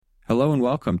Hello and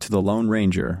welcome to The Lone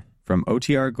Ranger from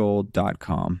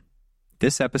OTRGold.com.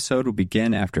 This episode will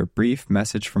begin after a brief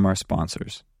message from our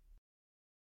sponsors.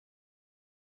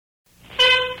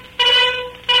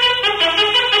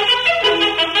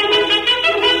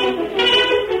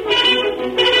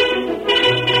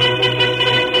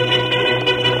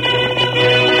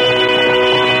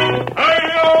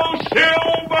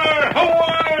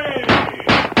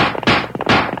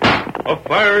 A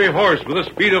fiery horse with the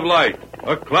speed of light,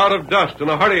 a cloud of dust, and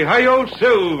a hearty hi-yo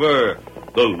silver,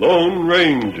 the Lone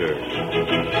Ranger.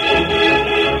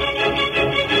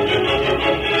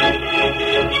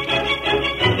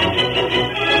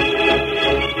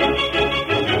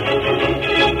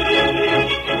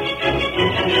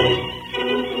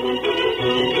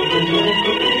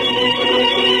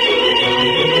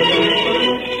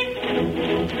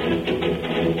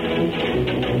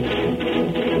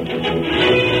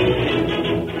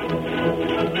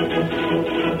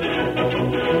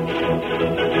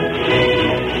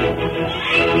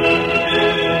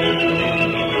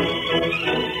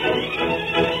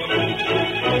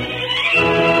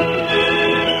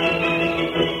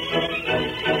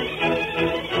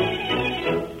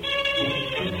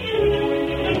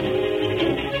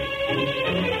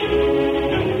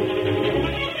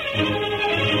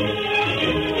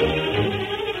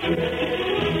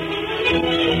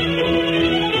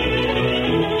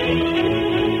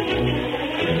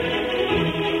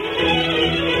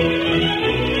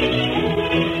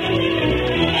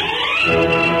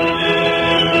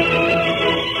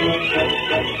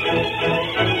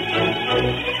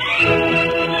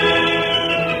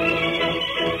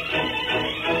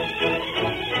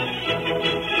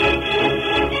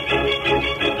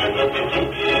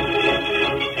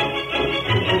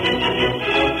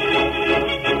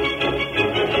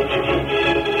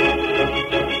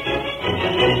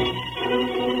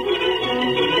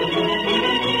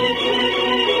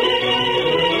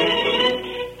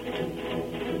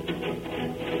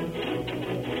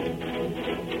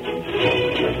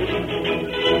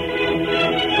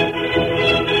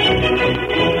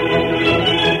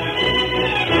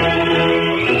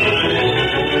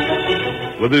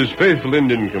 With his faithful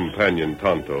Indian companion,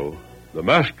 Tonto, the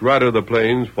masked rider of the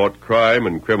plains fought crime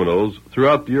and criminals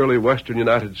throughout the early western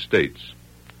United States.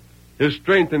 His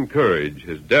strength and courage,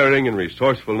 his daring and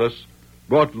resourcefulness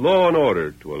brought law and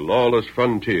order to a lawless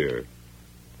frontier.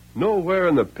 Nowhere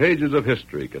in the pages of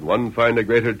history can one find a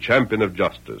greater champion of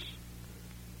justice.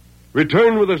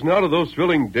 Return with us now to those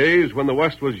thrilling days when the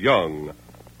West was young.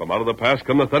 From out of the past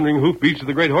come the thundering hoofbeats of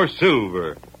the great horse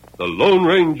Silver. The Lone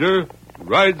Ranger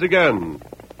rides again.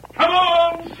 Come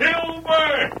on,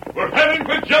 Silver! We're heading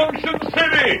for Junction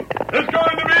City! There's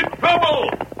going to be trouble!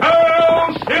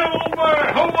 Hello, Silver!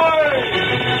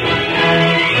 Away!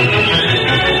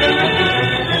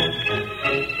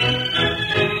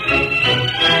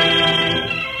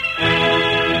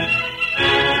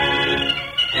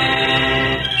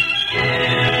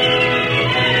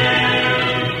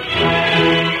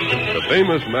 The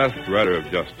famous masked rider of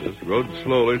justice rode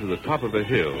slowly to the top of a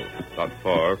hill, not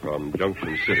far from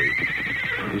Junction City.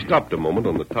 He stopped a moment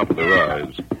on the top of the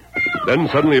rise, then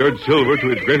suddenly urged Silver to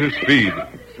his greatest speed.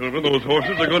 Silver, those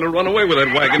horses are going to run away with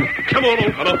that wagon. Come on,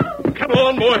 old fellow. Come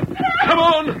on, boy. Come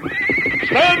on.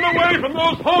 Stand away from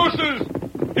those horses.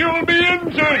 You'll be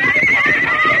injured.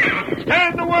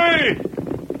 Stand away.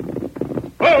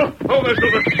 Oh, there,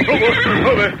 Silver.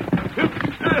 Oh, there.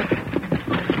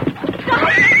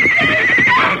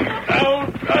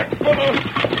 Down, back, fellow.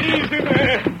 Easy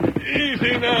there.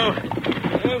 Easy now.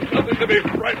 There's nothing to be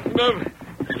frightened of.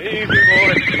 Easy,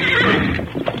 boy.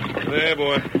 Easy. There,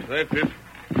 boy. That's it.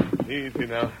 Easy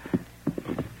now.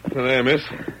 There, miss.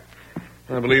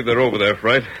 I believe they're over there,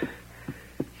 Fright.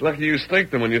 It's lucky you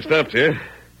staked them when you stopped here.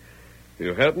 If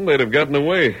you hadn't, they'd have gotten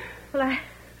away. Well,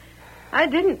 I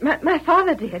didn't. My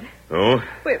father did. Oh?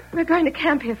 We're going to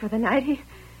camp here for the night.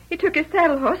 He took his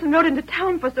saddle horse and rode into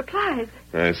town for supplies.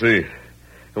 I see.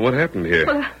 And what happened here?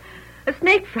 Well, a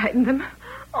snake frightened them.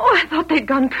 Oh, I thought they'd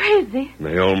gone crazy.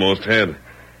 They almost had.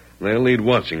 They'll need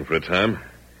watching for a time.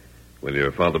 Will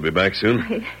your father be back soon?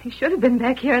 He should have been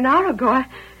back here an hour ago.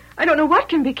 I don't know what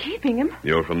can be keeping him.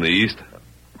 You're from the East?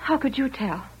 How could you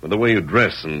tell? Well, the way you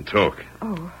dress and talk.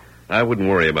 Oh. I wouldn't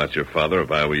worry about your father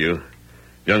if I were you.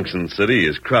 Junction City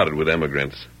is crowded with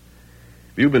emigrants.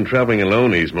 If you've been traveling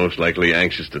alone, he's most likely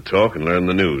anxious to talk and learn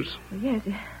the news. Yes,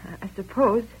 I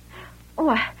suppose. Oh,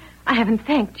 I haven't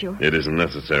thanked you. It isn't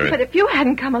necessary. But if you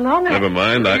hadn't come along, Never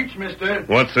mind. Reach, mister.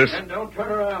 What's this? And don't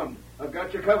turn around. I've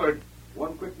got you covered.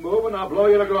 One quick move and I'll blow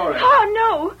you to glory. Oh,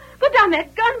 no. Put down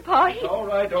that gun, Pa. It's all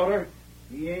right, daughter.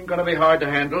 He ain't going to be hard to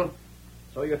handle.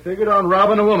 So you figured on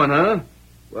robbing a woman, huh?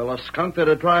 Well, a skunk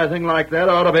that'd try a thing like that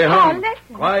ought to be hung.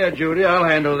 Listen. Quiet, Judy. I'll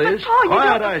handle this. But, Paul, you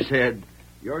Quiet, don't... I said.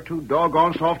 You're too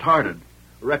doggone soft-hearted.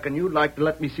 Reckon you'd like to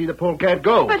let me see the polecat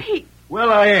go. But he...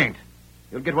 Well, I ain't.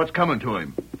 You'll get what's coming to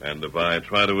him. And if I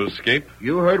try to escape?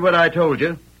 You heard what I told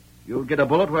you. You'll get a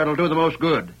bullet where it'll do the most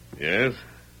good. Yes,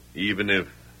 even if...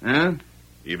 Huh?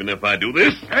 Even if I do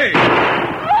this? Hey!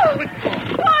 Oh,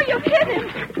 you've hit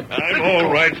him. I'm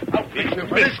all right. I'll fix your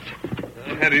wrist.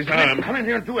 I had his arm. Come in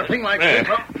here and do a thing like There.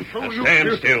 this. I'll show Now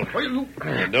you. stand still. Well,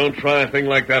 And don't try a thing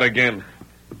like that again.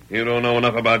 You don't know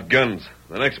enough about guns.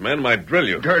 The next man might drill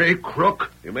you. dirty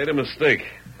crook. You made a mistake.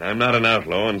 I'm not an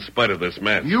outlaw in spite of this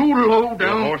mask. You low Your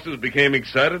down. horses became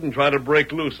excited and tried to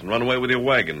break loose and run away with your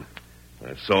wagon.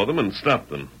 I saw them and stopped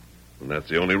them. And that's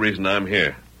the only reason I'm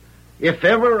here. If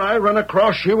ever I run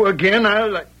across you again,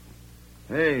 I'll...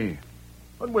 Hey,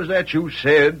 what was that you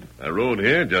said? I rode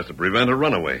here just to prevent a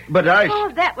runaway. But I...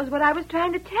 Oh, that was what I was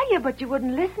trying to tell you, but you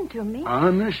wouldn't listen to me.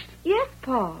 Honest? Yes,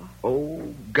 Paul.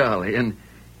 Oh, golly. And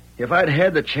if I'd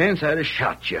had the chance, I'd have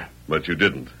shot you. But you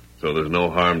didn't, so there's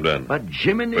no harm done. But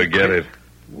Jiminy... Forget it.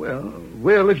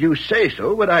 Well, if you say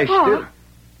so, but I Paul, still...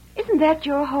 isn't that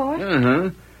your horse? Uh-huh.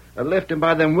 I left him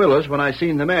by them willows when I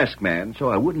seen the masked man, so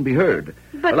I wouldn't be heard.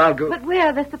 But, Well, I'll go... but where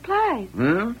are the supplies?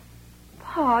 Huh?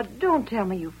 Paul, don't tell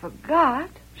me you forgot.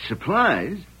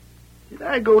 Supplies? Did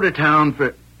I go to town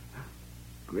for...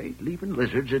 Great leaping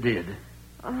lizards, I did.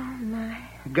 Oh, my.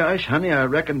 Gosh, honey, I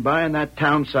reckon buying that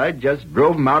town site just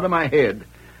drove 'em out of my head.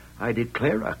 I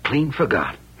declare I clean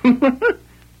forgot.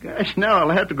 Gosh, now I'll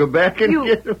have to go back and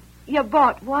get... You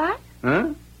bought what?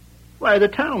 Huh? Why, the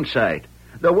town site.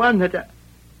 The one that...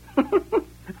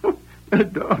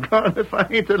 Doggone if I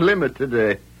ain't the limit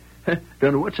today.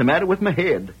 Don't know what's the matter with my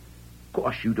head. Of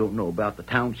course, you don't know about the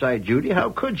town site, Judy. How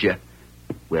could you?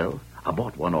 Well, I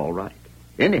bought one all right.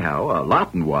 Anyhow, a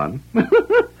lottin' one.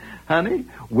 Honey,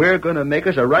 we're going to make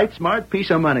us a right smart piece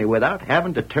of money without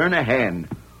having to turn a hand.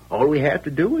 All we have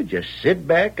to do is just sit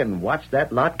back and watch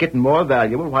that lot getting more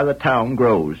valuable while the town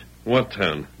grows. What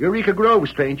town? Eureka Grove,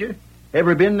 stranger.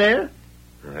 Ever been there?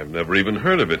 I've never even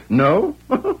heard of it. No?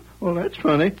 Well, that's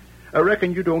funny. I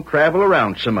reckon you don't travel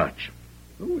around so much.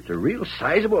 Oh, it's a real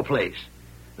sizable place.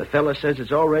 The fella says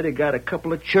it's already got a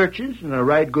couple of churches and a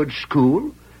right good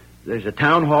school. There's a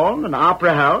town hall and an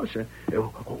opera house.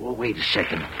 Wait a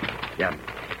second. Yeah,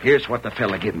 here's what the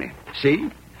fella give me. See?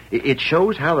 It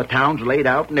shows how the town's laid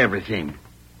out and everything.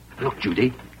 Look,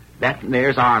 Judy, that and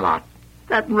there's our lot.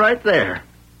 That and right there.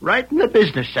 Right in the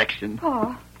business section.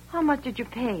 Paul, how much did you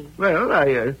pay? Well,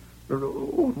 it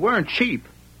weren't cheap.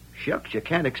 Shucks, you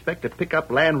can't expect to pick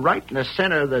up land right in the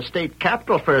center of the state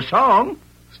capital for a song.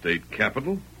 State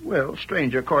capital? Well,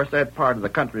 stranger, of course, that part of the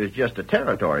country is just a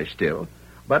territory still.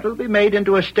 But it'll be made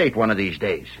into a state one of these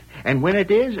days. And when it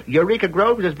is, Eureka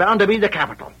Grove is bound to be the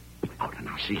capital. Oh,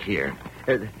 now, see here.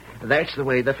 That's the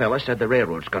way the fella said the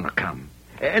railroad's going to come.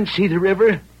 And see the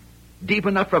river? Deep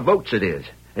enough for boats it is.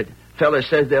 Fella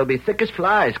says they'll be thick as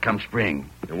flies come spring.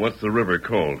 And what's the river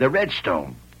called? The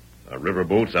Redstone. Are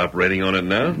riverboats operating on it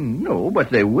now? No, but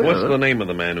they will. What's the name of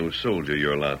the man who sold you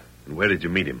your lot? And where did you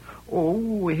meet him?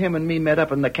 Oh, him and me met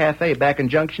up in the cafe back in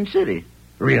Junction City.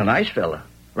 Real nice fella.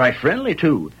 Right friendly,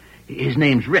 too. His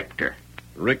name's Richter.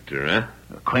 Richter, huh?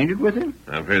 Acquainted with him?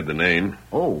 I've heard the name.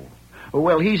 Oh.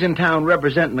 Well, he's in town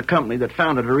representing the company that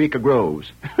founded Eureka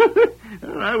Groves.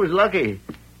 I was lucky.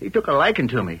 He took a liking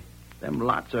to me. Them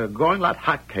lots are going like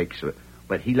hotcakes.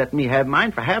 But he let me have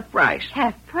mine for half price.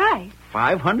 Half price?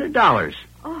 $500.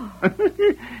 Oh.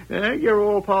 Your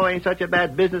old pa ain't such a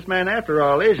bad businessman after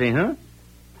all, is he, huh?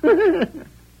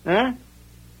 Huh?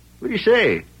 What do you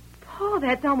say? Paul,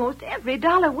 that's almost every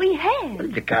dollar we have. Well,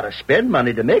 you gotta spend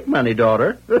money to make money,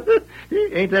 daughter.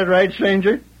 Ain't that right,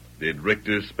 stranger? Did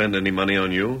Richter spend any money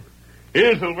on you?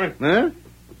 Here, Silver. Huh?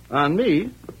 On me?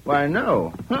 Why,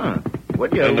 no. Huh?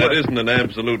 What do you... And that isn't an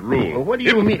absolute rule. Well, what do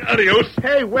you mean? Adios.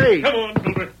 Hey, wait. Come on,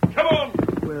 Silver. Come on.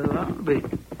 Well, I'll be...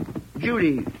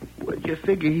 Judy, what'd you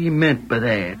figure he meant by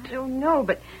that? I don't know,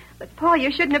 but Paul,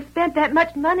 you shouldn't have spent that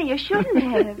much money. You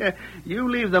shouldn't have. You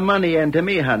leave the money in to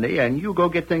me, honey, and you go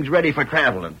get things ready for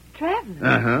traveling. Traveling?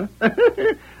 Uh-huh.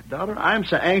 Daughter, I'm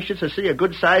so anxious to see a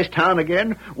good-sized town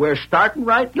again. We're starting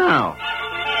right now.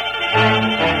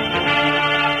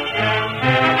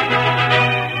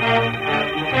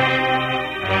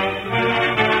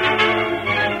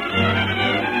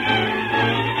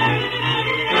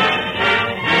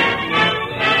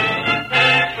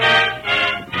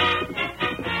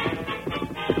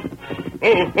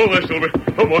 Oh, there, Silver.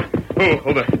 Oh, boy. Oh,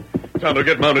 hold there. Tonto,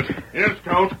 get mounted. Yes,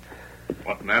 Count.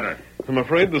 What matter? I'm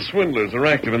afraid the swindlers are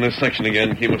active in this section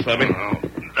again, Kemosabe. Oh,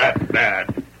 that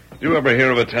bad. Did you ever hear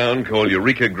of a town called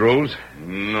Eureka Groves?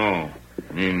 No,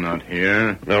 me not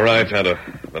here. No, right, Tonto.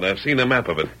 But I've seen a map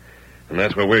of it. And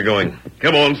that's where we're going.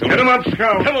 Come on, Silver. Get him up,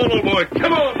 Scout. Come on, old boy.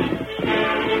 Come on.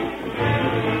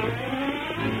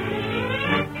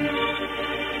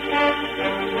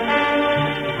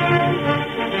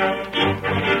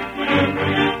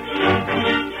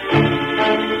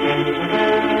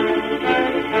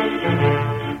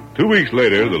 2 weeks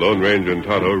later, the Lone Ranger and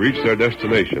Tonto reached their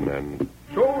destination, and...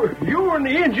 So you and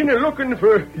the engine are looking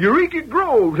for Eureka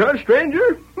Groves, huh,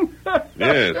 stranger?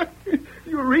 Yes.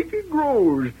 Eureka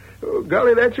Groves. Oh,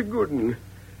 golly, that's a good one.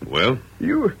 Well?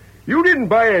 You didn't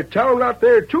buy a town out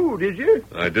there, too, did you?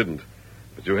 I didn't.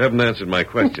 But you haven't answered my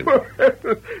question.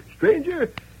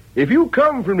 Stranger, if you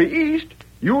come from the east,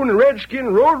 you and the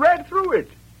redskin rode right through it.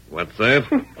 What's that?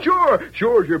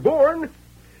 Sure as you're born.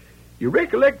 You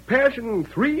recollect passing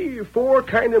 3 or 4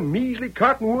 kind of measly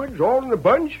cottonwoods all in a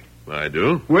bunch? I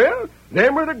do. Well,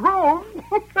 them are the groves.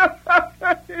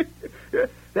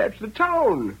 That's the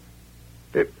town.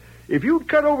 If you'd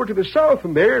cut over to the south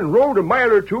from there and rode a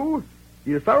mile or two,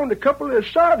 you'd found a couple of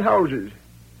sod houses.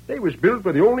 They was built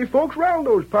by the only folks round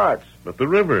those parts. But the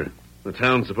river. The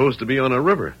town's supposed to be on a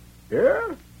river.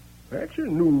 Yeah? That's a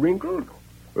new wrinkle.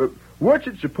 What's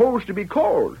it supposed to be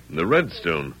called? The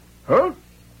Redstone. Huh?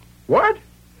 What?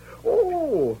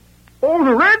 Oh,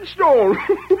 the Redstone.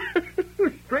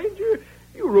 Stranger,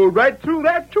 you rode right through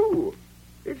that, too.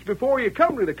 It's before you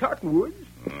come to the cottonwoods.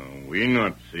 We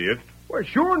not see it. Well,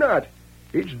 sure not.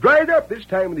 It's dried up this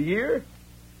time of the year.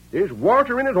 There's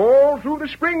water in it all through the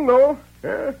spring, though.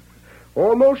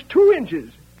 Almost 2 inches.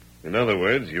 In other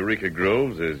words, Eureka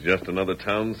Groves is just another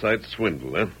town site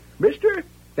swindle, huh? Mister,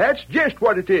 that's just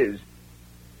what it is.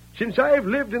 Since I've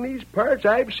lived in these parts,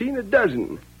 I've seen a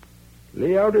dozen.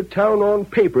 Lay out a town on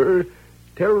paper,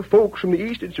 tell folks from the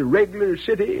east it's a regular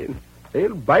city, and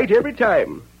they'll bite every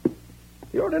time.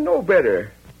 They ought to know better,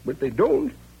 but they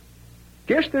don't.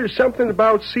 Guess there's something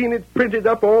about seeing it printed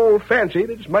up all fancy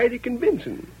that's mighty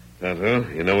convincing. Tonto,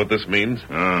 you know what this means?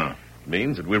 It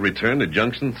means that we return to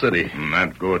Junction City.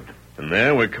 Not good. And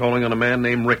there we're calling on a man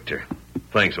named Richter.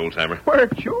 Thanks, old-timer. Well,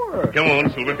 sure. Come on,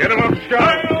 Silver. Get him up,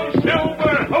 Scout.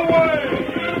 Silver, away!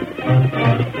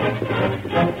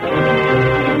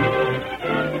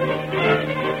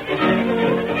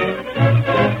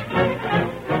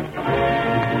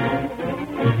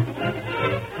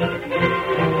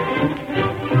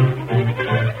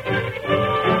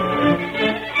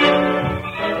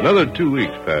 Another 2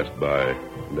 weeks passed by.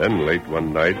 Then, late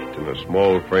one night, in a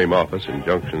small frame office in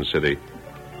Junction City,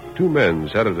 2 men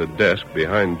sat at a desk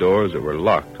behind doors that were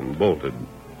locked and bolted.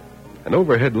 An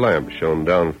overhead lamp shone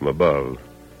down from above.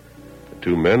 The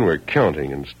 2 men were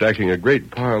counting and stacking a great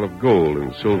pile of gold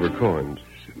and silver coins.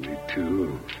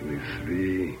 72,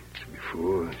 73,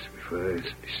 74, 75,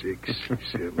 76,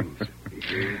 77,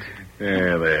 78.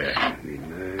 Yeah, there.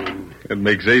 79. That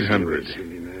makes 800.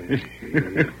 79, 80.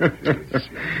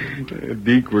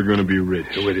 Deke, we're going to be rich.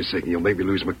 Hey, wait a second. You'll make me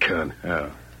lose my count.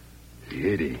 How?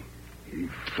 80,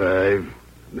 85,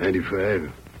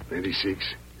 95,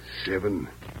 96, 7,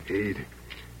 8,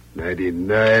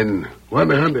 99,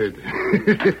 100.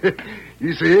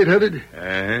 You say 800?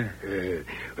 Uh-huh.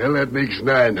 Well, that makes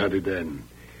 900 then.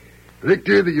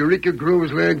 Richter, the Eureka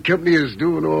Groves Land Company is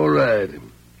doing all right.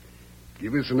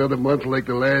 Give us another month like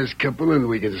the last couple, and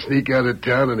we can sneak out of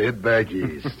town and head back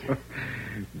east.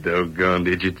 Doggone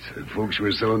idiots. The folks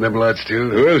were selling them lots, too.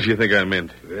 Who else you think I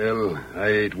meant? Well, I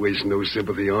ain't wasting no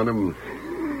sympathy on them.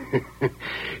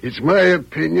 It's my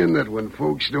opinion that when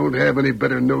folks don't have any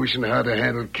better notion how to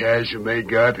handle cash than they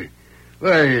got,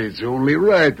 why, it's only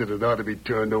right that it ought to be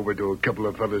turned over to a couple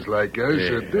of fellas like us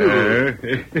that do.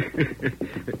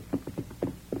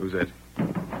 Who's that?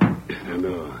 I don't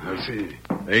know. I'll see.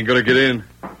 They ain't gonna get in.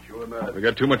 Sure not. We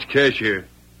got too much cash here.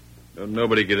 Don't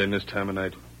nobody get in this time of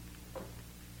night.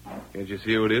 Can't you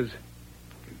see who it is?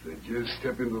 If they just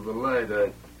step into the light,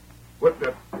 What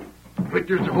the...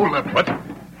 Richter's hold up. What?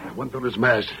 One fella's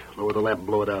masked. Lower the lamp and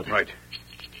blow it out. Right.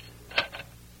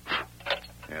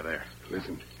 Yeah, there.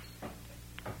 Listen.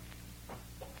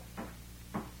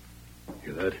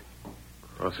 Hear that?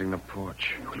 Crossing the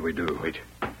porch. What do we do? Wait.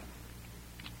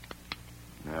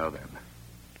 Now then.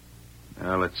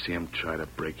 Now let's see him try to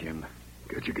break in.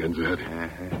 Got your guns out?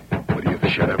 Uh-huh. What do you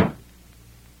think? Shut up.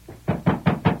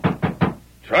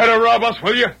 Try to rob us,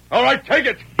 will you? All right, take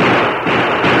it.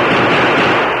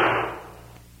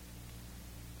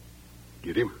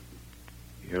 Get him?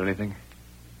 You hear anything?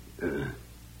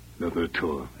 Nothing at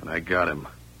all. And I got him.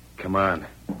 Come on.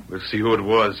 We'll see who it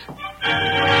was.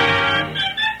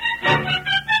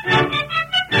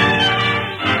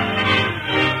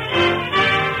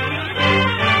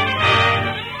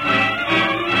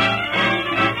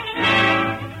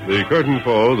 curtain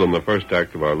falls on the first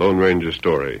act of our Lone Ranger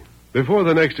story. Before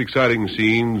the next exciting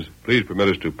scenes, please permit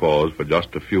us to pause for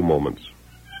just a few moments.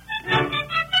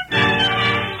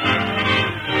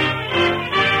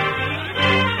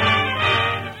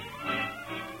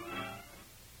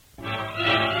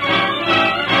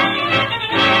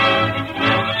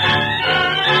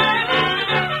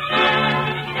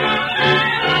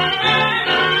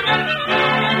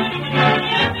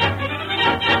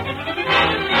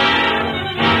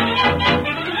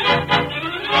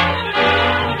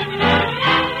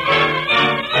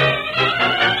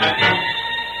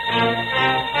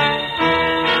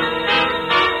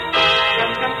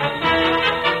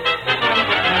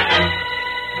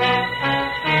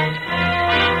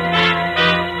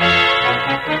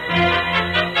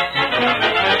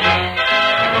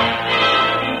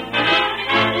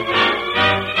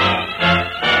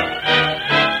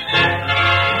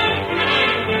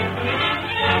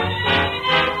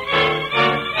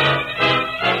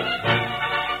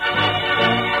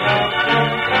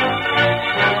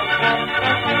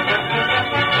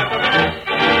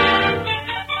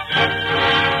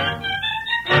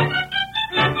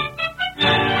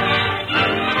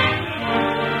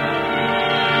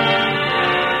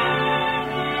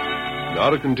 Now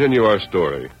to continue our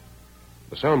story.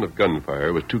 The sound of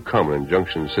gunfire was too common in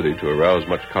Junction City to arouse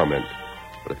much comment,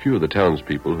 but a few of the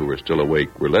townspeople who were still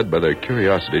awake were led by their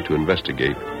curiosity to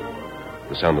investigate.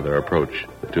 The sound of their approach,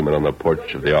 the two men on the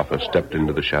porch of the office stepped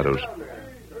into the shadows.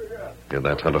 Hear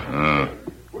that, Tonto?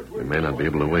 We may not be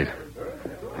able to wait.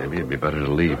 Maybe it'd be better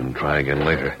to leave and try again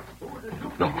later.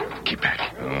 No, keep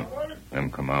back.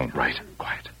 Them come out. Right,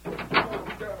 quiet.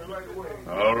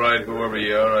 All right, whoever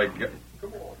you are, I guess.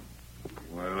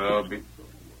 Well, I'll be...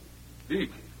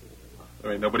 Deke,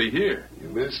 there ain't nobody here. You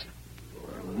missed?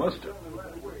 I must have.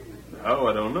 How,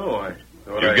 I don't know.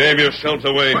 You gave yourselves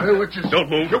away. Don't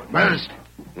move. Mask.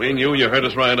 We knew you heard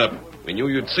us ride up. We knew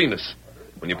you'd seen us.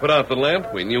 When you put out the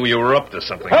lamp, we knew you were up to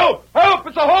something. Help! Help!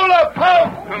 It's a hold-up!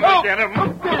 Help! Come get him.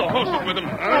 Pull the horses with him.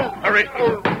 Hurry.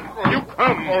 You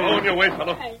come. On your way,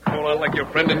 fellow. Hold on like your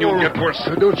friend and you'll get worse.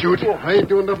 Don't shoot. I ain't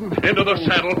doing nothing. Into the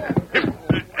saddle.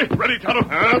 Ready, Tonto?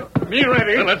 Me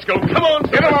ready. Then let's go. Come on.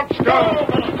 Get him up, Scott.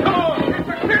 Come on. It's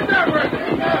a kidnapper.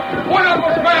 One of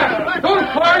us fast. Don't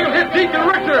fire. You'll hit Deacon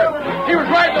Richter. He was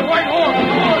riding the white horse.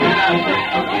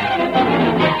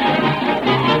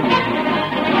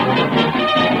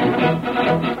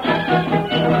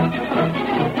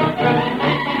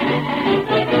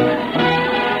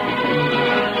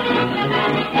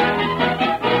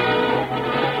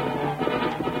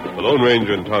 The Lone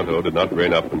Ranger and Tonto did not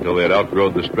rein up until they had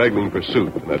outgrown the straggling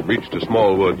pursuit and had reached a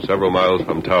small wood several miles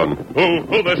from town.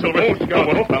 Hold there, Silver.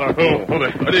 Hold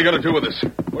there. What are you going to do with us?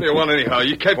 What do you want anyhow?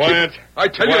 You can't Quiet. I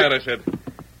tell Quiet, you... I said.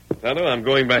 Tonto, I'm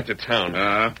going back to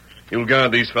town. You'll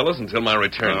guard these fellows until my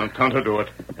return. Tonto, do it.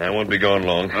 I won't be gone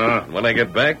long. When I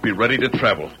get back, be ready to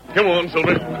travel. Come on,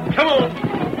 Silver. Come on.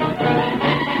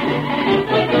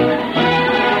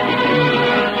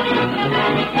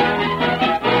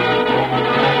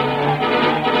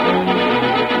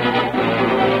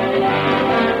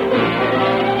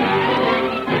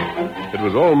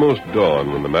 It was almost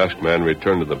dawn when the masked man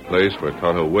returned to the place where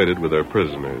Tonto waited with their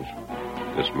prisoners.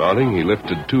 Dismounting, he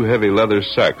lifted two heavy leather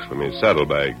sacks from his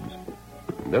saddlebags,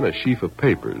 and then a sheaf of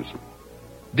papers.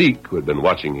 Deke, who had been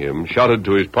watching him, shouted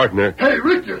to his partner, Hey,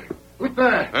 Richter! Look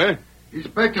there. Huh? He's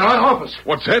back to our office.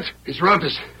 What's that? He's robbed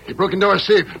us. He broke into our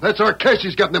safe. That's our cash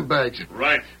he's got in them bags.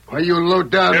 Right. Why, you low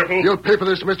down. Careful. You'll pay for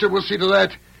this, mister. We'll see to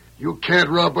that. You can't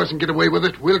rob us and get away with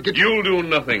it. We'll get you... You'll do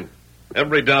nothing.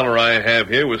 Every dollar I have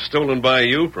here was stolen by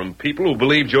you from people who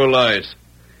believed your lies.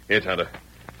 Here, Tonto.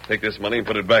 Take this money and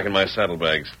put it back in my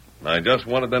saddlebags. I just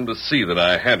wanted them to see that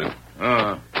I had it.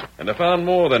 And I found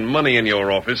more than money in your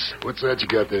office. What's that you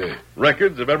got there?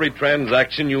 Records of every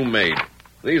transaction you made.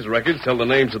 These records tell the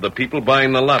names of the people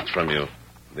buying the lots from you,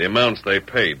 the amounts they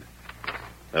paid.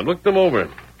 I've looked them over.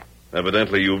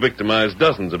 Evidently, you victimized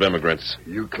dozens of immigrants.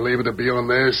 You claiming to be on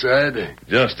their side?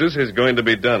 Justice is going to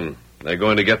be done. They're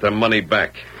going to get their money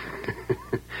back.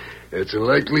 It's a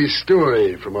likely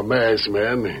story from a masked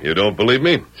man. You don't believe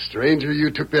me? Stranger, you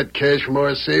took that cash from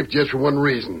our safe just for one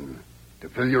reason. To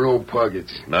fill your own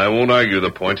pockets. I won't argue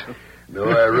the point. No,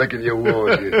 I reckon you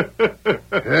won't.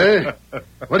 Hey?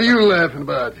 What are you laughing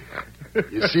about?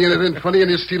 You see anything funny in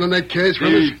you stealing that cash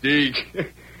from us? Deke.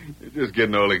 You're just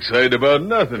getting all excited about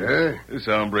nothing. Huh? This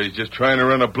hombre's just trying to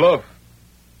run a bluff.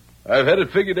 I've had it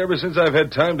figured ever since I've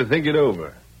had time to think it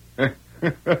over.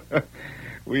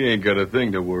 We ain't got a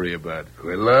thing to worry about.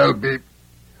 Well, I'll be...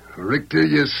 Richter,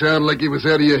 you sound like you was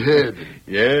out of your head.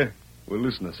 Yeah? Well,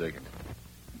 listen a second.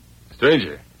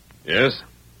 Stranger. Yes?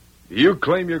 Do you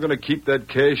claim you're going to keep that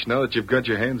cash now that you've got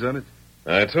your hands on it?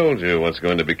 I told you what's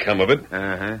going to become of it.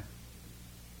 Uh-huh.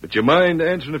 But you mind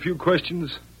answering a few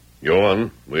questions? Go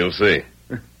on. We'll see.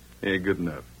 Yeah, good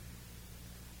enough.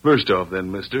 First off,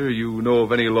 then, mister, you know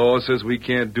of any law says we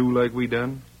can't do like we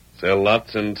done? Sell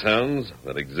lots in towns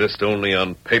that exist only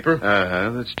on paper? Uh-huh,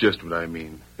 that's just what I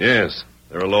mean. Yes,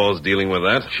 there are laws dealing with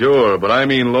that. Sure, but I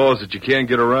mean laws that you can't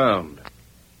get around.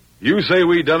 You say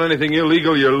we done anything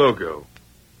illegal, you're loco.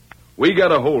 We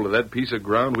got a hold of that piece of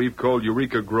ground we've called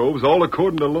Eureka Groves, all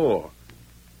according to law.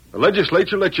 The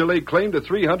legislature lets you lay claim to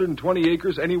 320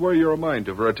 acres anywhere you're a mind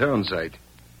to for a town site.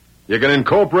 You can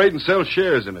incorporate and sell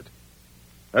shares in it.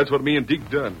 That's what me and Deke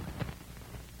done.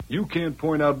 You can't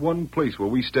point out one place where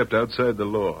we stepped outside the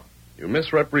law. You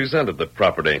misrepresented the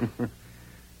property.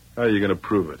 How are you going to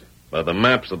prove it? By the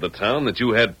maps of the town that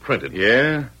you had printed.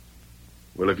 Yeah?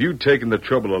 Well, if you'd taken the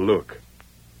trouble to look,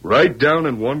 right down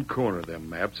in one corner of them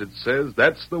maps, it says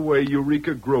that's the way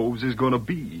Eureka Groves is going to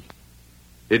be.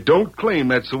 It don't claim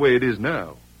that's the way it is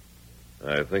now.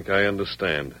 I think I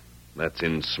understand. That's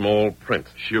in small print.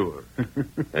 Sure.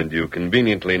 And you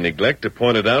conveniently neglect to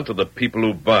point it out to the people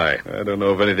who buy. I don't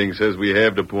know if anything says we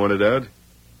have to point it out.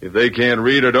 If they can't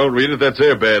read or don't read it, that's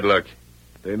their bad luck.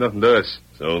 It ain't nothing to us.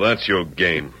 So that's your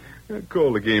game.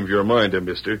 Call the game your mind,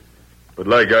 mister. But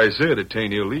like I said, it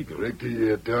ain't illegal. Rick,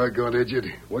 you doggone idiot.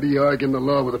 What are you arguing the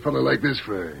law with a fellow like this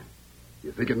for?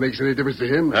 You think it makes any difference to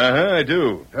him? Uh-huh, I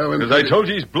do. How Because I told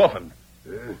you he's bluffing.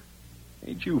 Yeah.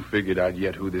 Ain't you figured out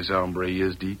yet who this hombre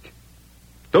is, Deke?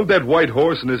 Don't that white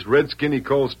horse and this redskin he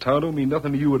calls Tonto mean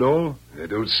nothing to you at all? I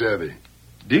don't savvy.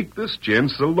 Deke, this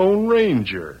gent's the Lone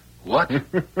Ranger. What? And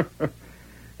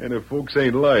if folks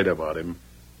ain't lied about him,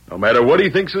 no matter what he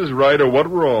thinks is right or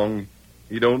what wrong,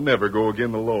 he don't never go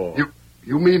again the law.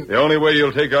 You mean... The only way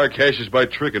you'll take our cash is by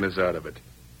tricking us out of it.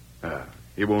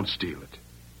 He won't steal it.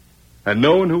 And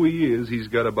knowing who he is, he's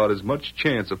got about as much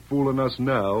chance of fooling us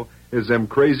now as them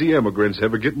crazy immigrants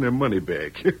ever getting their money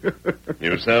back.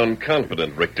 You sound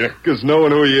confident, Richter. Because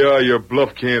knowing who you are, your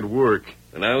bluff can't work.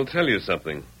 And I'll tell you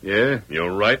something. Yeah?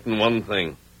 You're right in one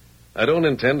thing. I don't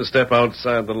intend to step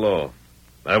outside the law.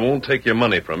 I won't take your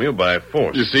money from you by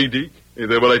force. You see, Deke? Is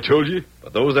that what I told you?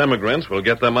 But those immigrants will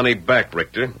get their money back,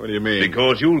 Richter. What do you mean?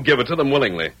 Because you'll give it to them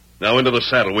willingly. Now into the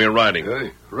saddle. We're riding.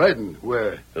 Hey, riding?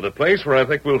 Where? To the place where I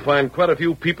think we'll find quite a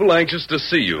few people anxious to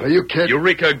see you. Are you kidding?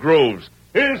 Eureka Groves.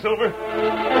 Here, Silver.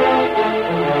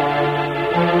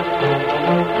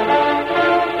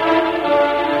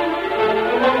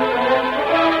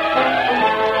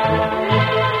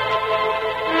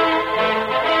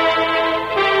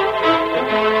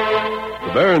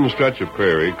 The barren stretch of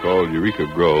prairie called Eureka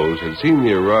Groves had seen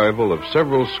the arrival of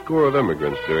several score of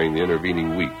immigrants during the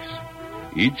intervening weeks.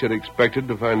 Each had expected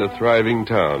to find a thriving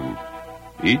town.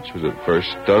 Each was at first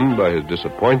stunned by his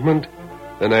disappointment,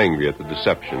 then angry at the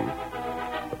deception,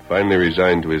 but finally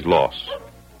resigned to his loss.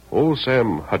 Old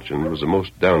Sam Hutchins was the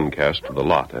most downcast of the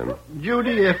lot, and...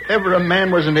 Judy, if ever a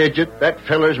man was an idiot, that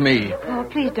feller's me. Oh,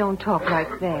 please don't talk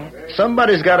like that.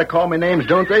 Somebody's got to call me names,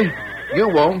 don't they? You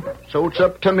won't, so it's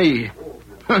up to me.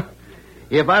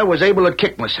 If I was able to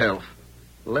kick myself,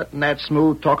 letting that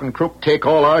smooth-talking crook take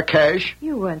all our cash...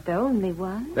 You weren't the only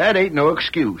one. That ain't no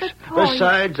excuse. But, Paul,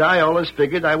 Besides, I always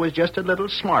figured I was just a little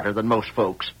smarter than most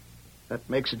folks. That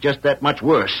makes it just that much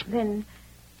worse. Then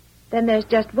there's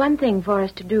just one thing for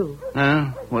us to do.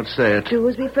 Huh? What's that? Do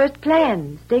as we first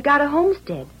planned. Stake out a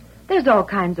homestead. There's all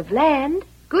kinds of land.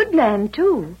 Good land,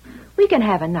 too. We can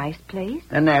have a nice place.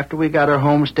 And after we got our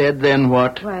homestead, then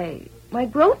what? Why,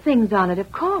 grow things on it,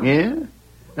 of course. Yeah?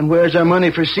 And where's our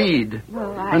money for seed?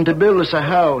 Well, And to build us a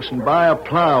house and buy a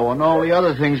plow and all the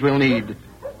other things we'll need.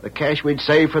 The cash we'd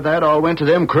saved for that all went to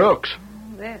them crooks.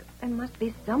 There must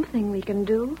be something we can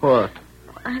do. What?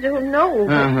 I don't know.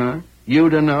 Uh-huh. You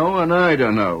don't know, and I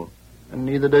don't know. And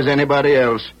neither does anybody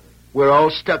else. We're all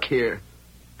stuck here.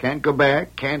 Can't go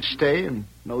back, can't stay, and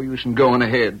no use in going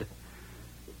ahead.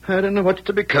 I don't know what's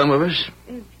to become of us.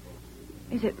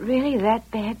 Is it really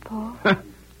that bad, Paul?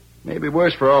 Maybe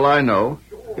worse for all I know,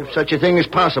 if such a thing is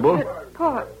possible.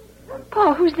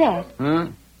 Paul, who's that? Huh?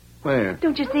 Where?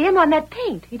 Don't you see him on that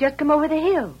paint? He just come over the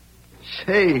hill.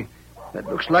 Say, that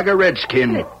looks like a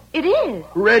redskin. It is.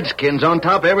 Redskins on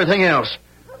top of everything else.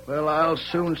 Well, I'll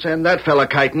soon send that fella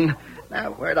kiting.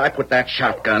 Now, where'd I put that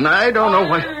shotgun? I don't know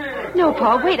what... No,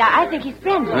 Paul, wait. I think he's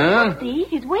friendly. Huh? See,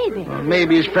 he's waving. Well,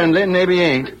 maybe he's friendly and maybe he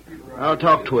ain't. I'll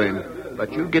talk to him.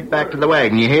 But you get back to the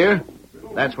wagon, you hear?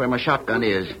 That's where my shotgun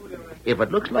is. If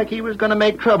it looks like he was going to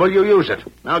make trouble, you use it.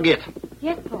 Now get.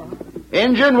 Yes, Paul.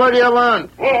 Injun, what do you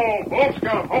want? Oh,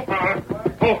 Scout. Oh, fella.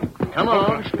 Oh. Come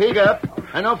on, speak up.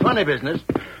 I know funny business.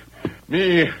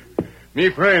 Me Me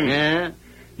friend. Yeah?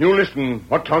 You listen.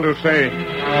 What Tonto say?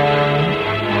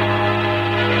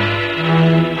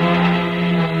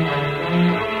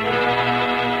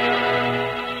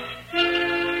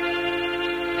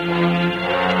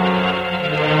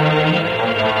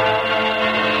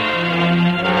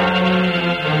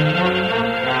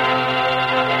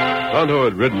 Tonto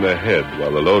had ridden ahead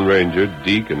while the Lone Ranger,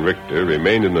 Deke, and Richter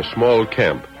remained in a small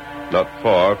camp not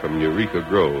far from Eureka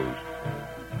Groves.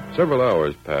 Several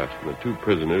hours passed, and the two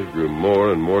prisoners grew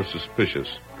more and more suspicious.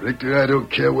 Richter, I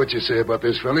don't care what you say about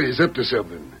this fella. He's up to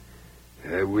something.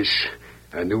 I wish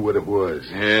I knew what it was.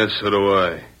 Yeah, so do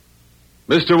I.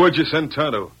 Mister, what'd you send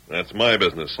Tonto? That's my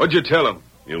business. What'd you tell him?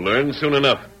 You'll learn soon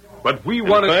enough. But we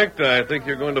wanted... In fact, I think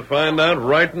you're going to find out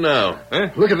right now. Huh?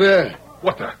 Look at that.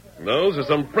 What the... Those are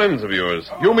some friends of yours.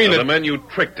 You mean the men you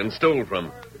tricked and stole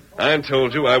from. I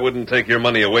told you I wouldn't take your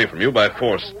money away from you by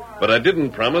force, but I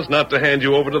didn't promise not to hand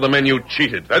you over to the men you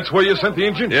cheated. That's where you sent the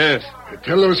engine? Yes.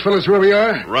 Tell those fellas where we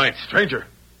are? Right. Stranger,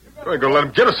 you ain't gonna let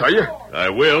them get us, are you?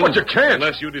 I will. But you can't.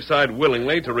 Unless you decide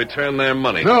willingly to return their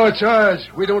money. No, it's ours.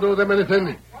 We don't owe them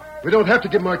anything. We don't have to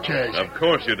give them our cash. Of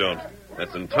course you don't.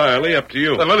 That's entirely up to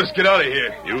you. Then let us get out of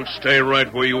here. You stay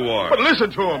right where you are. But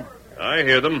listen to them. I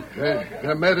hear them.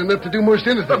 They're mad enough to do most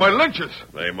anything. They're my lynchers.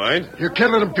 They might. You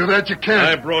can't let them do that. You I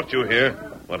can't. brought you here.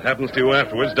 What happens to you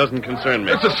afterwards doesn't concern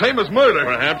me. It's the same as murder.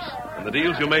 Perhaps. And the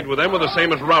deals you made with them were the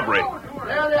same as robbery.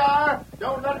 There they are.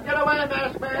 Don't let them get away,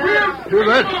 masked man. Do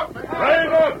that. Right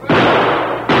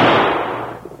up!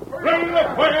 Bring the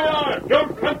fire on!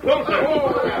 Don't come closer!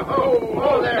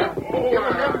 Oh, there. Give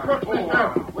us them crooks,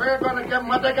 mister. We're going to give them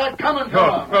what they got coming for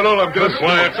them. No, I'm going to...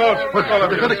 Quiet.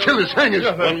 They're going to kill us. Hang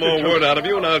us. One more word out of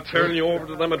you, and I'll turn you over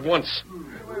to them at once.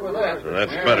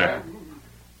 That's better.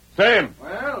 Sam,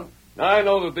 Well, I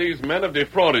know that these men have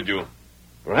defrauded you.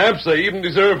 Perhaps they even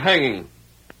deserve hanging.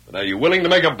 But are you willing to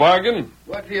make a bargain?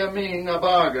 what do you mean, a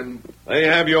bargain? They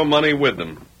have your money with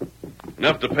them.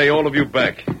 Enough to pay all of you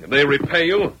back. If they repay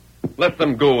you, let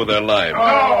them go with their lives.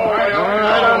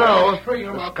 I don't know.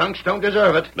 The skunks don't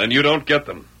deserve it. Then you don't get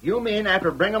them. You mean after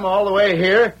bringing them all the way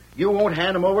here, you won't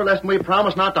hand them over lest we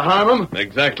promise not to harm them?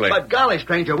 Exactly. But golly,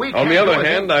 stranger, we can't On the do other it.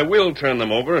 hand, I will turn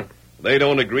them over. They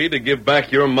don't agree to give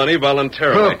back your money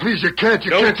voluntarily. Oh, please, you can't.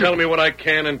 Don't tell me what I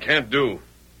can and can't do.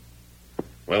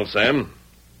 Well, Sam,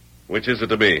 which is it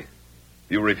to be? If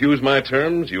you refuse my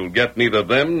terms, you'll get neither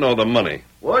them nor the money.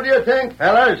 What do you think,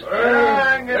 fellas?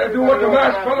 Do what the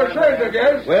masked fella says, I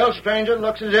guess. Well, stranger,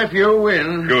 looks as if you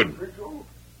win. Good.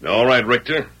 All right,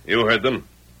 Richter. You heard them.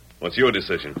 What's your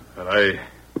decision?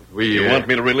 You want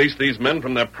me to release these men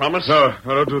from their promise? No,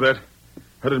 don't do that.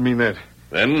 I didn't mean that.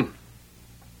 Then?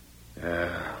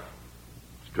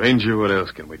 Stranger, what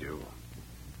else can we do?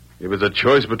 If it's a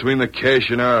choice between the cash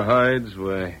and our hides,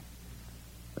 why,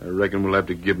 I reckon we'll have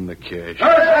to give them the cash.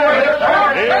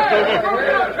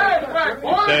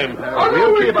 Sam,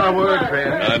 We'll keep our word,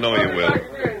 friend. I know you will.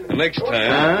 The next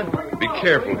time, be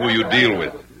careful who you deal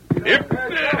with. Yep.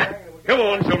 Come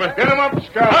on, Silver. Get him up,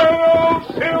 Scout. Hello,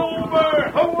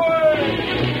 Silver!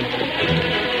 Away!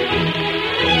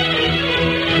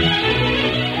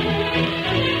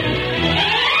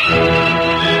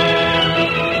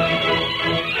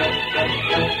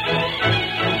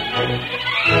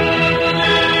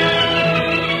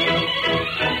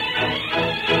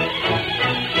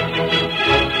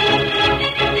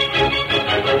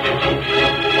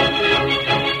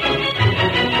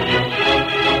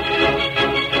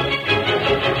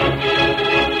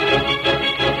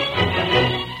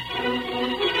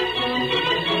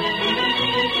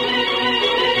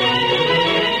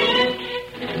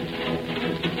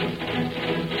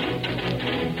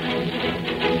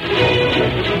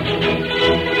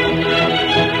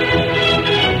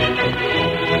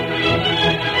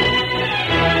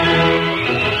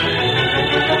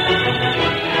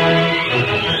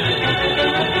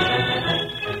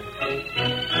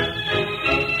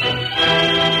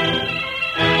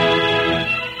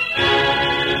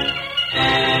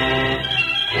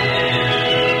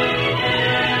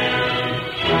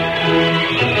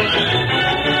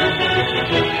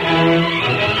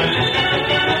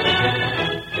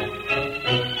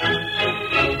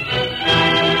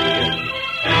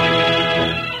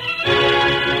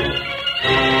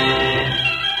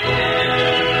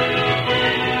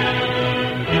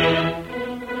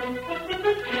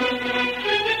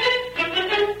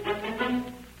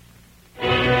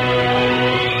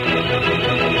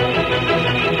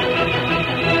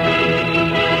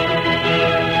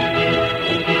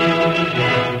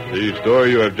 The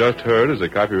story you have just heard is a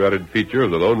copyrighted feature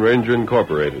of the Lone Ranger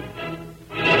Incorporated.